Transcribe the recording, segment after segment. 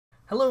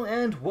Hello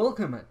and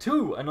welcome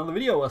to another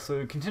video.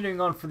 So continuing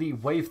on for the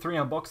Wave 3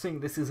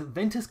 unboxing, this is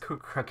Ventus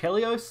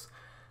Krakelios.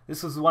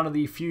 This was one of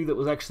the few that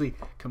was actually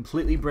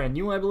completely brand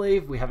new, I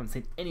believe. We haven't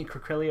seen any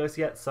Krakelios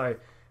yet, so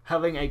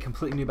having a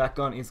completely new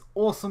backgun is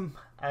awesome.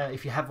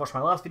 If you have watched my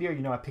last video,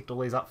 you know I picked all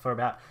these up for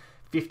about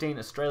 15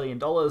 Australian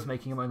dollars,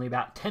 making them only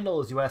about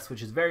 $10 US,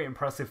 which is very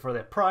impressive for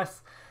their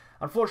price.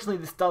 Unfortunately,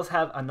 this does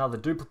have another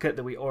duplicate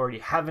that we already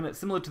have in it,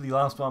 similar to the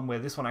last one, where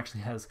this one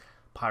actually has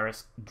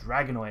Pyrus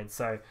Dragonoid.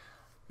 So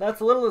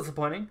that's a little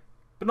disappointing,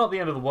 but not the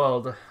end of the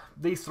world.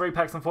 These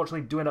 3-packs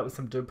unfortunately do end up with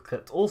some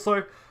duplicates.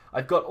 Also,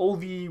 I've got all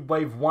the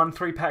Wave 1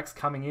 3-packs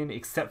coming in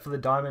except for the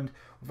Diamond.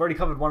 We've already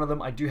covered one of them.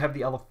 I do have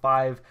the other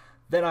 5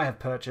 that I have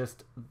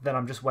purchased that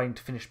I'm just waiting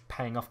to finish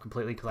paying off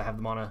completely because I have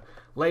them on a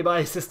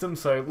lay-by system.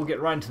 So we'll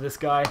get right into this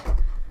guy,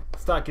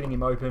 start getting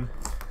him open.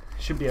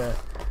 Should be a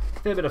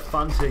fair bit of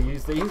fun to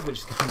use these, which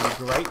is going to be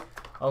great.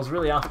 I was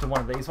really after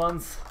one of these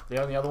ones.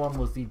 The only other one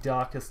was the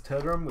Darkest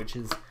Turtrum, which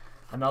is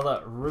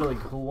another really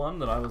cool one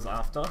that I was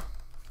after. So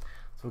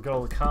we've got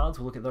all the cards,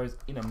 we'll look at those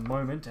in a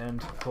moment, and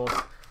of course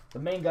the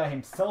main guy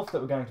himself that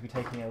we're going to be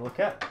taking a look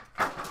at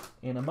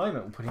in a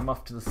moment. We'll put him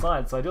off to the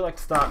side. So I do like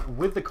to start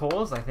with the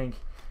cores. I think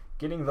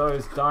getting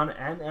those done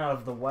and out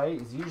of the way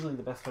is usually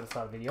the best way to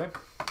start a video,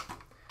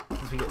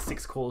 since we get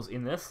 6 cores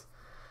in this.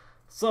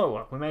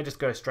 So we may just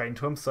go straight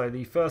into them. So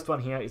the first one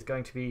here is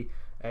going to be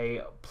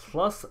a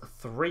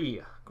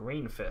 +3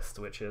 Green Fist,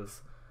 which is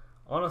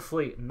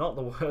honestly not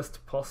the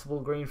worst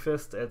possible Green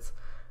Fist. It's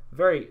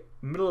very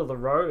middle of the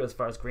road as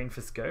far as Green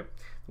Fists go.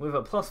 With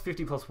a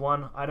 +50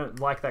 +1, I don't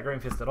like that Green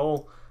Fist at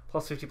all.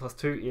 +50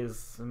 +2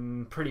 is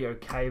pretty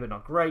okay but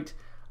not great.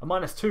 A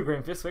 -2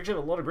 Green Fist, we actually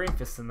have a lot of Green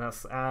Fists in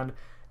this, and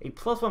a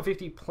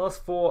 +150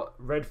 +4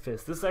 Red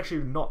Fist. This is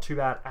actually not too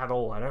bad at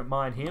all. I don't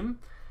mind him.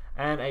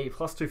 And a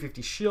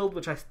 +250 Shield,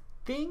 which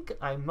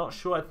I'm not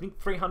sure, I think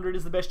 300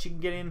 is the best you can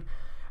get in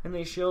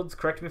these shields.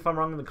 Correct me if I'm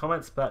wrong in the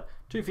comments, but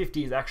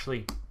 250 is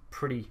actually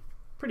pretty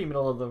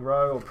middle of the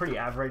row, or pretty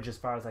average as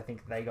far as I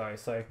think they go.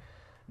 So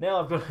now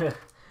I've got to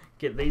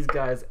get these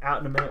guys out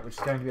in a minute, which is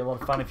going to be a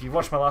lot of fun. If you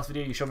watched my last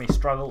video, you saw me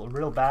struggle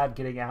real bad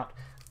getting out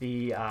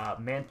the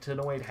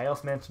Mantanoid,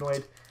 Chaos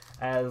Mantanoid,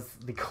 as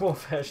the core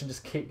version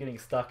just keep getting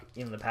stuck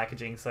in the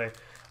packaging. So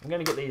I'm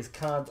going to get these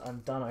cards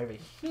undone over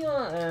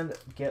here and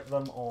get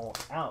them all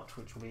out,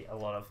 which will be a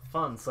lot of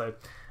fun. So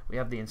we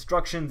have the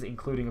instructions,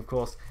 including, of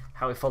course,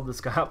 how we fold this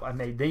guy up. I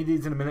may need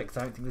these in a minute because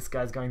I don't think this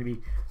guy's going to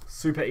be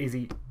super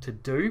easy to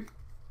do.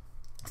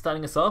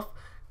 Starting us off,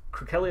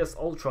 Krakelios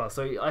Ultra.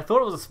 So I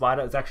thought it was a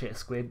spider, it's actually a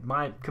squid.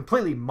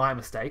 Completely my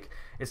mistake.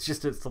 It's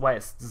the way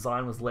its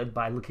design was led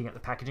by looking at the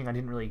packaging. I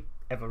didn't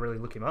ever really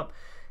look him up.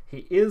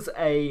 He is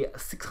a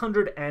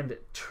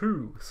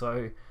 602,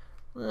 so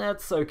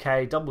that's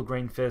okay. Double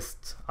Green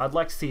Fist. I'd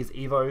like to see his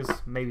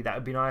Evos. Maybe that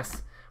would be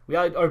nice. We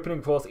are opening,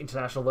 of course,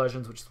 international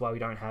versions, which is why we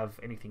don't have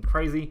anything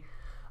crazy.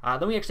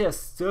 Then we actually have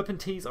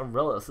Serpentes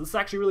Aurelis. This is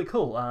actually really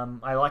cool.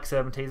 I like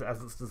Serpentes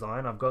as its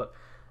design. I've got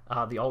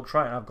the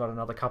Ultra, and I've got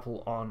another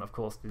couple on, of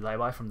course, the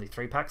lay-by from the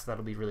 3-packs.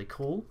 That'll be really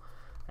cool.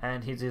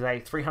 And he does a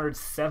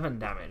 307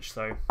 damage,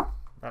 so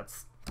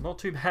that's not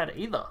too bad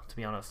either, to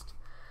be honest.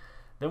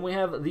 Then we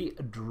have the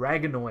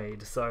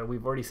Dragonoid. So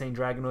we've already seen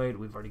Dragonoid,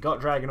 we've already got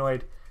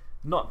Dragonoid.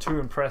 Not too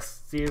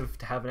impressive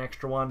to have an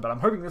extra one, but I'm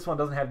hoping this one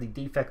doesn't have the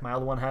defect my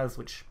other one has,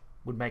 which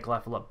would make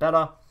life a lot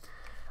better.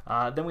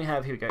 Then we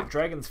have, here we go,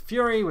 Dragon's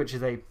Fury, which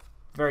is a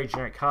very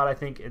generic card, I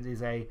think. It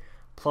is a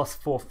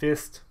 +4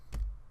 Fist.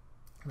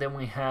 Then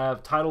we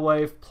have Tidal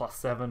Wave,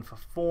 +7 for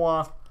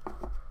 4.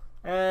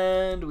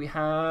 And we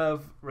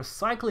have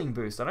Recycling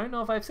Boost. I don't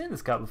know if I've seen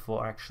this card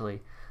before,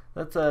 actually.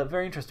 That's a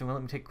very interesting one.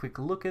 Let me take a quick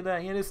look at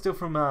that. Yeah, it is still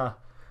from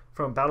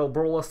Battle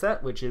Brawler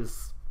set, which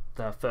is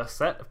the first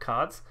set of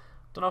cards.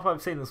 Don't know if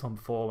I've seen this one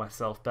before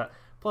myself, but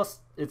plus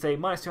it's a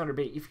 -200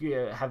 beat. If you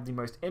have the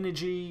most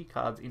energy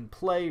cards in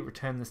play,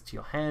 return this to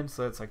your hand,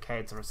 so it's okay.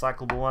 It's a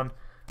recyclable one,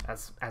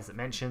 as it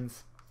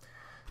mentions.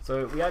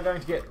 So we are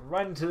going to get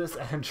right into this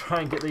and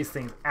try and get these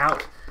things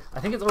out. I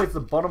think it's always the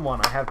bottom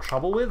one I have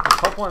trouble with. The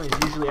top one is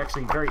usually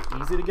actually very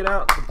easy to get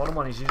out. The bottom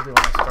one is usually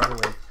one I struggle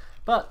with.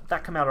 But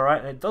that come out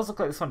alright, and it does look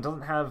like this one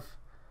doesn't have...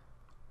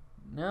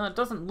 No, it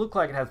doesn't look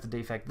like it has the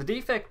defect. The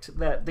defect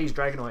that these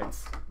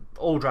Dragonoids,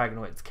 all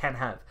Dragonoids, can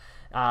have,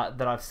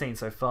 that I've seen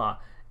so far,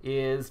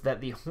 is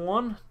that the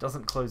horn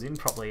doesn't close in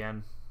properly,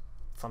 and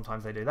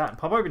sometimes they do that and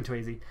pop open too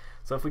easy.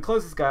 So if we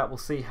close this guy up, we'll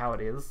see how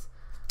it is.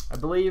 I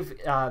believe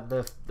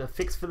the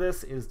fix for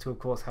this is to, of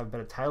course, have a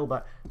better tail,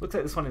 but it looks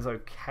like this one is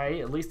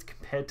okay, at least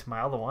compared to my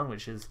other one,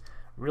 which is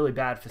really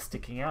bad for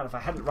sticking out. If I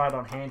had it right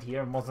on hand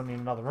here and wasn't in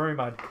another room,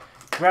 I'd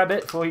grab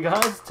it for you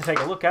guys to take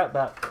a look at,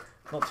 but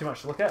not too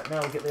much to look at.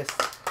 Now we'll get this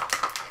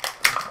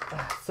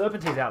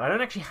Serpentes out. I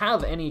don't actually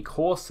have any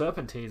core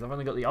Serpentes. I've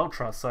only got the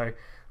Ultra, so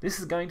this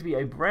is going to be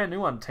a brand new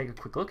one to take a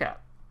quick look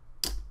at.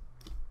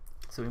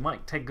 So we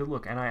might take a good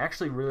look, and I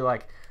actually really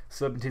like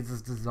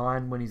Serpentes'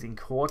 design when he's in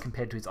core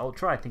compared to his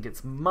Ultra. I think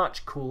it's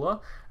much cooler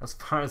as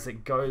far as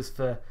it goes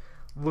for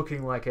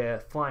looking like a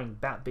flying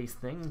bat beast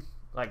thing.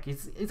 Like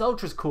his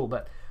Ultra's cool,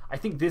 but I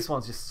think this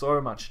one's just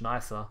so much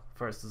nicer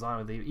for its design,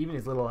 with even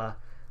his little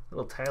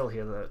tail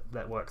here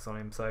that works on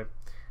him. So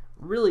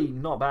really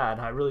not bad.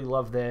 I really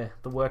love the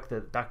work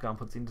that Bakugan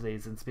puts into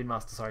these, and Spin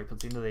Master, sorry,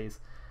 puts into these.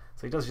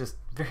 So he does just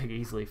very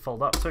easily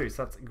fold up too,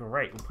 so that's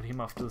great. We'll put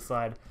him off to the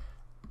side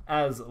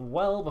as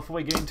well before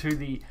we get into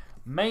the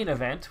main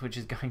event, which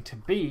is going to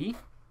be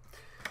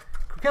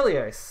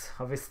Krakelios.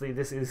 Obviously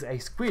this is a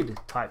squid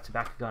type to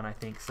Bakugan, I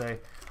think, so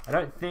I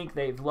don't think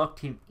they've locked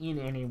him in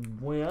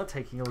anywhere.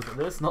 Taking a look at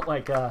this, not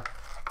like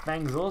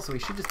Fangzor, so we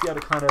should just be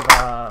able to kind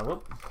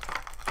of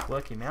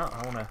work him out.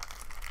 I don't want to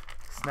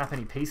snap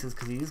any pieces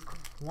because he is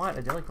quite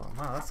a delicate one.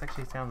 Wow, that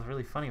actually sounds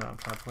really funny when I'm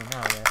trying to pull him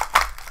out of there.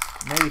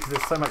 Maybe because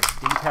there's so much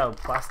detailed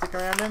plastic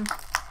around him.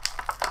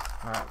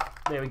 Alright,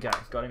 there we go,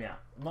 got him out.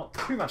 Not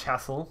too much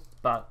hassle,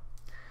 but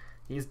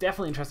he's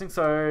definitely interesting.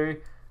 So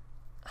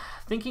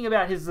thinking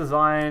about his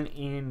design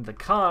in the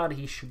card,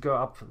 he should go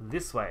up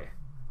this way.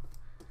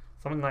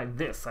 Something like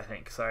this, I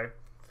think. So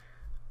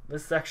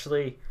this is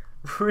actually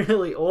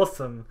really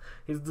awesome.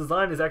 His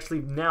design is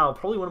actually now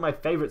probably one of my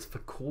favorites for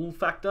cool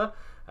factor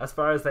as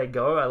far as they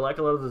go. I like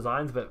a lot of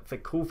designs, but for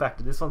cool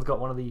factor, this one's got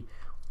one of the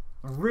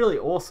really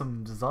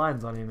awesome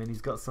designs on him, and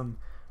he's got some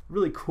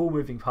really cool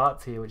moving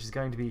parts here, which is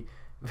going to be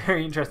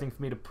very interesting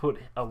for me to put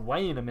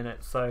away in a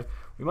minute. So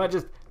we might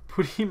just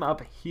put him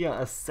up here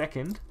a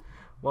second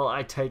while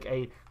I take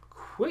a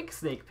quick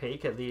sneak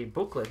peek at the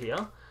booklet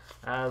here,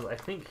 as I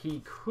think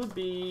he could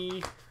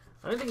be,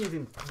 I don't think he's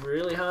in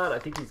really hard. I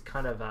think he's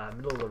kind of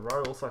middle of the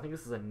road. Also, I think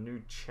this is a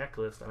new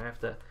checklist. I may have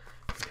to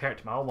compare it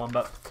to my old one,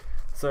 but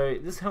so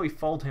this is how we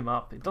fold him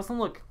up. It doesn't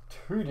look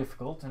too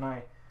difficult, and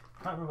I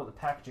can't remember what the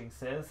packaging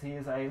says. He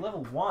is a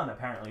level 1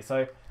 apparently,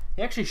 so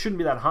he actually shouldn't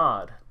be that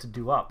hard to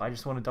do up. I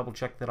just want to double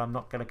check that I'm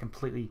not going to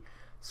completely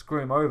screw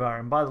him over,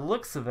 and by the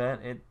looks of it,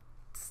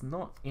 it's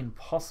not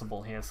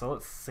impossible here. So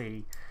let's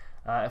see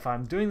if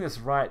I'm doing this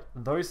right.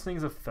 Those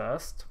things are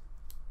first.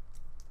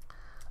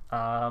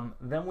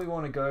 Then we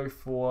want to go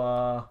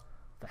for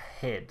the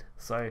head.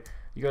 So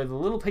you go the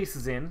little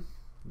pieces in,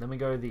 then we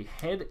go the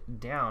head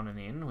down and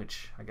in,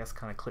 which I guess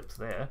kind of clips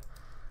there.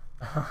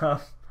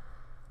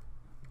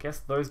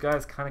 Guess those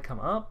guys kind of come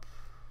up,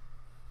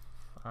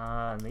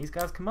 and these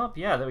guys come up.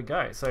 Yeah, there we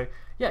go. So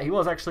yeah, he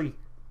was actually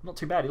not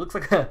too bad. He looks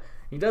like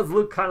he does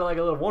look kind of like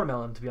a little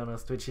watermelon, to be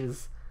honest, which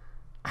is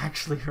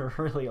actually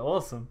really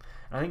awesome.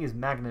 And I think his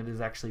magnet is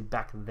actually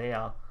back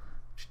there,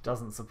 which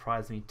doesn't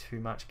surprise me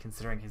too much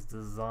considering his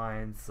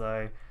design.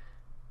 So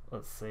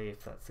let's see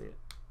if that's it.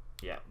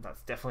 Yeah,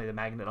 that's definitely the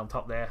magnet on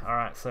top there. All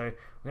right, so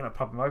we're gonna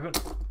pop him open.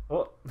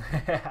 Oh.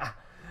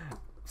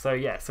 So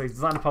yeah, so he's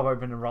designed to pop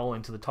open and roll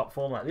into the top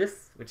form like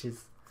this, which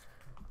is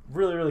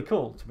really, really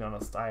cool, to be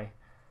honest. I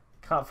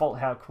can't fault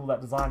how cool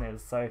that design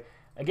is. So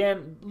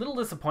again, a little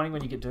disappointing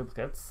when you get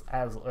duplicates,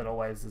 as it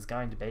always is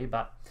going to be,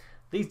 but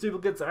these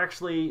duplicates are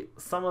actually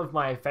some of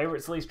my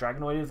favourite Silly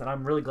Dragonoid is, and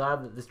I'm really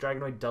glad that this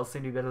Dragonoid does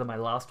seem to be better than my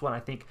last one.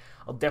 I think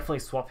I'll definitely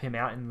swap him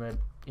out in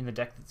the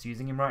deck that's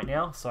using him right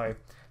now, so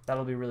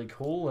that'll be really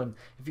cool. And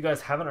if you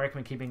guys haven't, I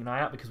recommend keeping an eye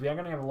out, because we are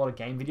going to have a lot of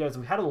game videos.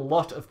 We've had a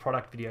lot of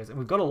product videos, and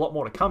we've got a lot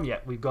more to come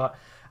yet. We've got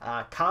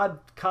card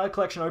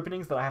collection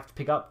openings that I have to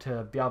pick up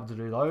to be able to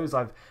do those.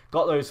 I've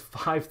got those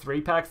 5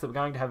 3-packs that we're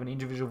going to have an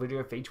individual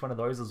video for each one of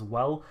those as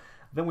well.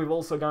 Then we're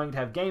also going to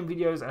have game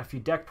videos and a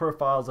few deck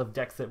profiles of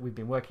decks that we've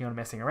been working on and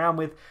messing around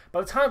with. By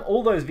the time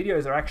all those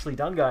videos are actually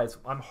done, guys,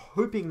 I'm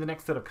hoping the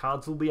next set of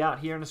cards will be out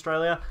here in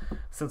Australia,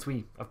 since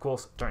we, of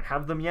course, don't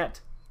have them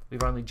yet.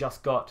 We've only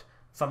just got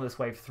some of this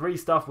Wave 3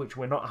 stuff, which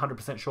we're not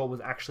 100% sure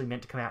was actually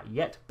meant to come out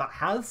yet, but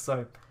has,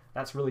 so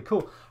that's really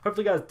cool.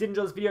 Hopefully you guys did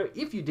enjoy this video.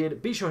 If you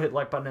did, be sure to hit the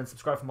like button and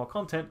subscribe for more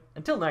content.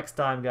 Until next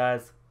time,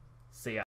 guys, see ya.